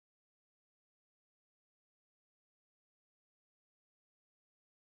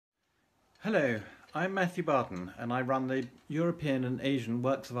Hello, I'm Matthew Barton and I run the European and Asian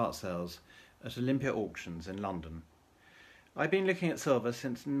Works of Art sales at Olympia Auctions in London. I've been looking at silver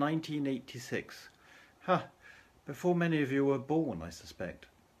since 1986. Before many of you were born, I suspect.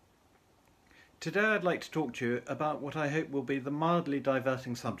 Today I'd like to talk to you about what I hope will be the mildly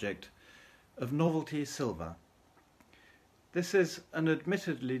diverting subject of novelty silver. This is an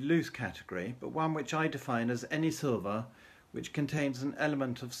admittedly loose category, but one which I define as any silver which contains an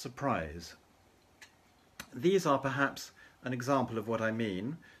element of surprise. These are perhaps an example of what I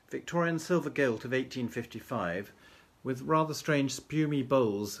mean: Victorian silver gilt of 1855 with rather strange spumy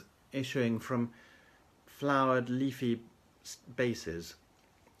bowls issuing from flowered leafy bases.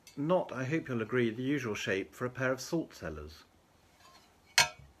 Not, I hope you'll agree, the usual shape for a pair of salt cellars.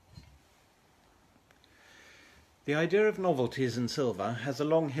 The idea of novelties in silver has a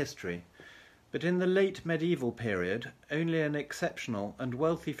long history, but in the late medieval period only an exceptional and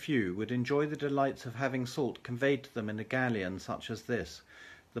wealthy few would enjoy the delights of having salt conveyed to them in a galleon such as this,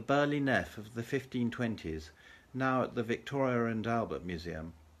 the Burley Neff of the 1520s, now at the Victoria and Albert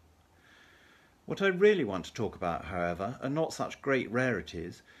Museum. What I really want to talk about, however, are not such great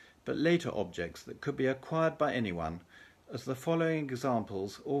rarities, but later objects that could be acquired by anyone, as the following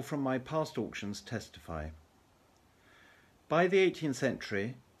examples, all from my past auctions, testify. By the 18th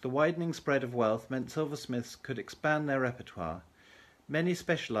century, the widening spread of wealth meant silversmiths could expand their repertoire, many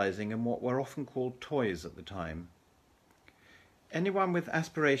specialising in what were often called toys at the time. Anyone with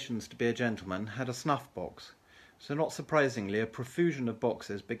aspirations to be a gentleman had a snuff box, so not surprisingly a profusion of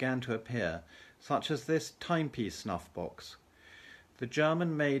boxes began to appear, such as this timepiece snuff box. The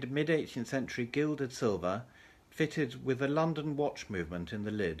German-made mid-18th century gilded silver, fitted with a London watch movement in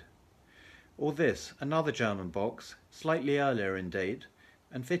the lid. Or this, another German box, slightly earlier in date,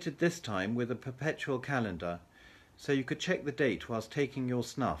 and fitted this time with a perpetual calendar, so you could check the date whilst taking your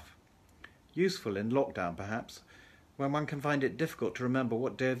snuff. Useful in lockdown, perhaps, when one can find it difficult to remember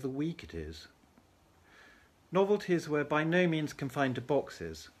what day of the week it is. Novelties were by no means confined to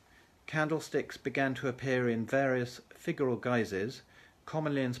boxes. Candlesticks began to appear in various figural guises,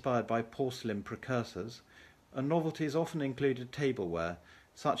 commonly inspired by porcelain precursors, and novelties often included tableware,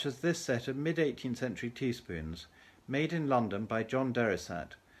 such as this set of mid-18th century teaspoons, made in London by John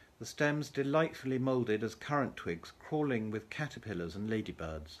Derisat, the stems delightfully moulded as currant twigs crawling with caterpillars and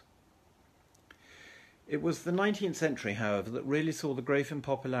ladybirds. It was the 19th century, however, that really saw the growth in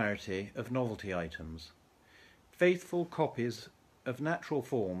popularity of novelty items. Faithful copies of natural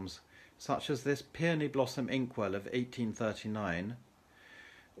forms, such as this peony blossom inkwell of 1839,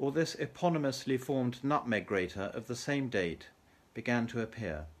 or this eponymously formed nutmeg grater of the same date, began to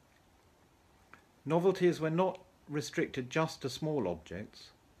appear. Novelties were not restricted just to small objects.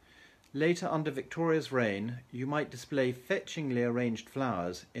 Later, under Victoria's reign, you might display fetchingly arranged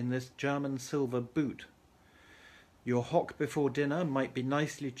flowers in this German silver boot. Your hock before dinner might be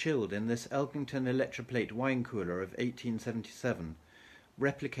nicely chilled in this Elkington electroplate wine cooler of 1877,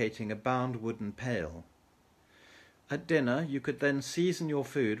 replicating a bound wooden pail. At dinner, you could then season your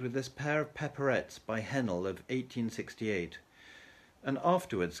food with this pair of pepperettes by Hennell of 1868, and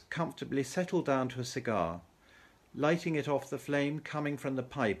afterwards comfortably settle down to a cigar, lighting it off the flame coming from the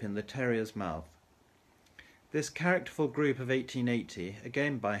pipe in the terrier's mouth. This characterful group of 1880,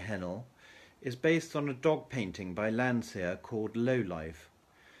 again by Hennell, is based on a dog painting by Landseer called Low Life,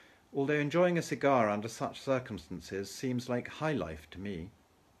 although enjoying a cigar under such circumstances seems like high life to me.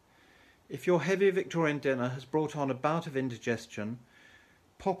 If your heavy Victorian dinner has brought on a bout of indigestion,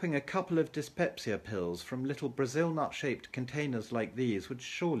 popping a couple of dyspepsia pills from little Brazil nut-shaped containers like these would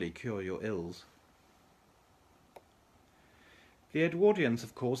surely cure your ills. The Edwardians,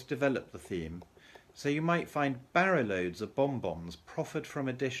 of course, developed the theme, so you might find barrowloads of bonbons proffered from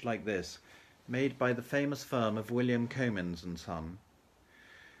a dish like this, made by the famous firm of William Comins and Son.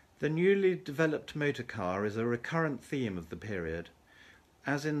 The newly developed motor car is a recurrent theme of the period,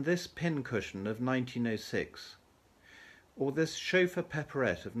 as in this pin cushion of 1906, or this chauffeur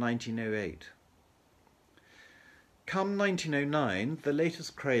pepperette of 1908. Come 1909, the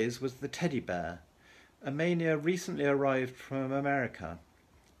latest craze was the teddy bear, a mania recently arrived from America,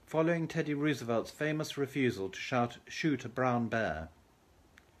 following Teddy Roosevelt's famous refusal to shoot a brown bear.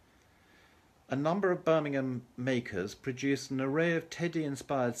 A number of Birmingham makers produced an array of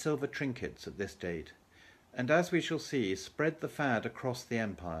Teddy-inspired silver trinkets at this date, and as we shall see, spread the fad across the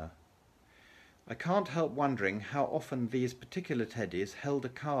empire. I can't help wondering how often these particular teddies held a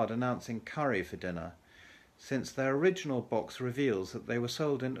card announcing curry for dinner, since their original box reveals that they were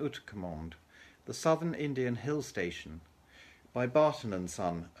sold in Outremont, the Southern Indian Hill Station, by Barton and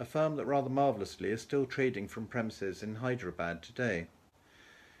Son, a firm that rather marvellously is still trading from premises in Hyderabad today.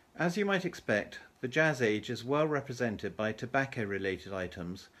 As you might expect, the Jazz Age is well represented by tobacco-related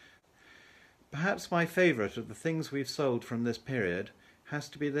items. Perhaps my favourite of the things we've sold from this period has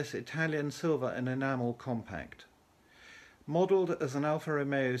to be this Italian silver and enamel compact. Modelled as an Alfa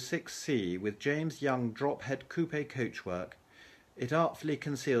Romeo 6C with James Young drop-head coupe coachwork, it artfully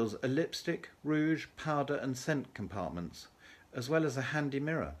conceals a lipstick, rouge, powder and scent compartments, as well as a handy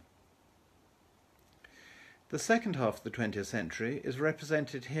mirror. The second half of the 20th century is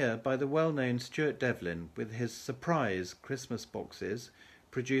represented here by the well-known Stuart Devlin with his Surprise Christmas boxes,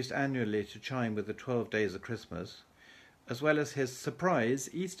 produced annually to chime with the 12 Days of Christmas, as well as his Surprise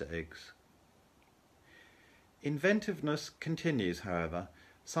Easter eggs. Inventiveness continues, however,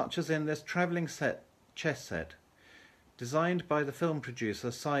 such as in this travelling chess set, designed by the film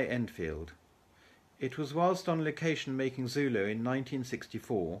producer Cy Endfield. It was whilst on location making Zulu in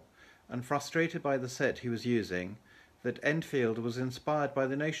 1964, and frustrated by the set he was using, that Endfield was inspired by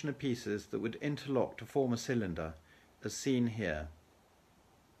the notion of pieces that would interlock to form a cylinder, as seen here.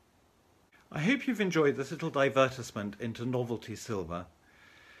 I hope you've enjoyed this little divertisement into Novelty Silver.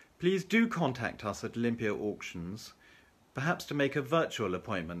 Please do contact us at Olympia Auctions, perhaps to make a virtual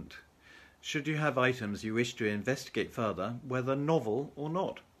appointment, should you have items you wish to investigate further, whether novel or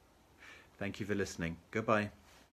not. Thank you for listening. Goodbye.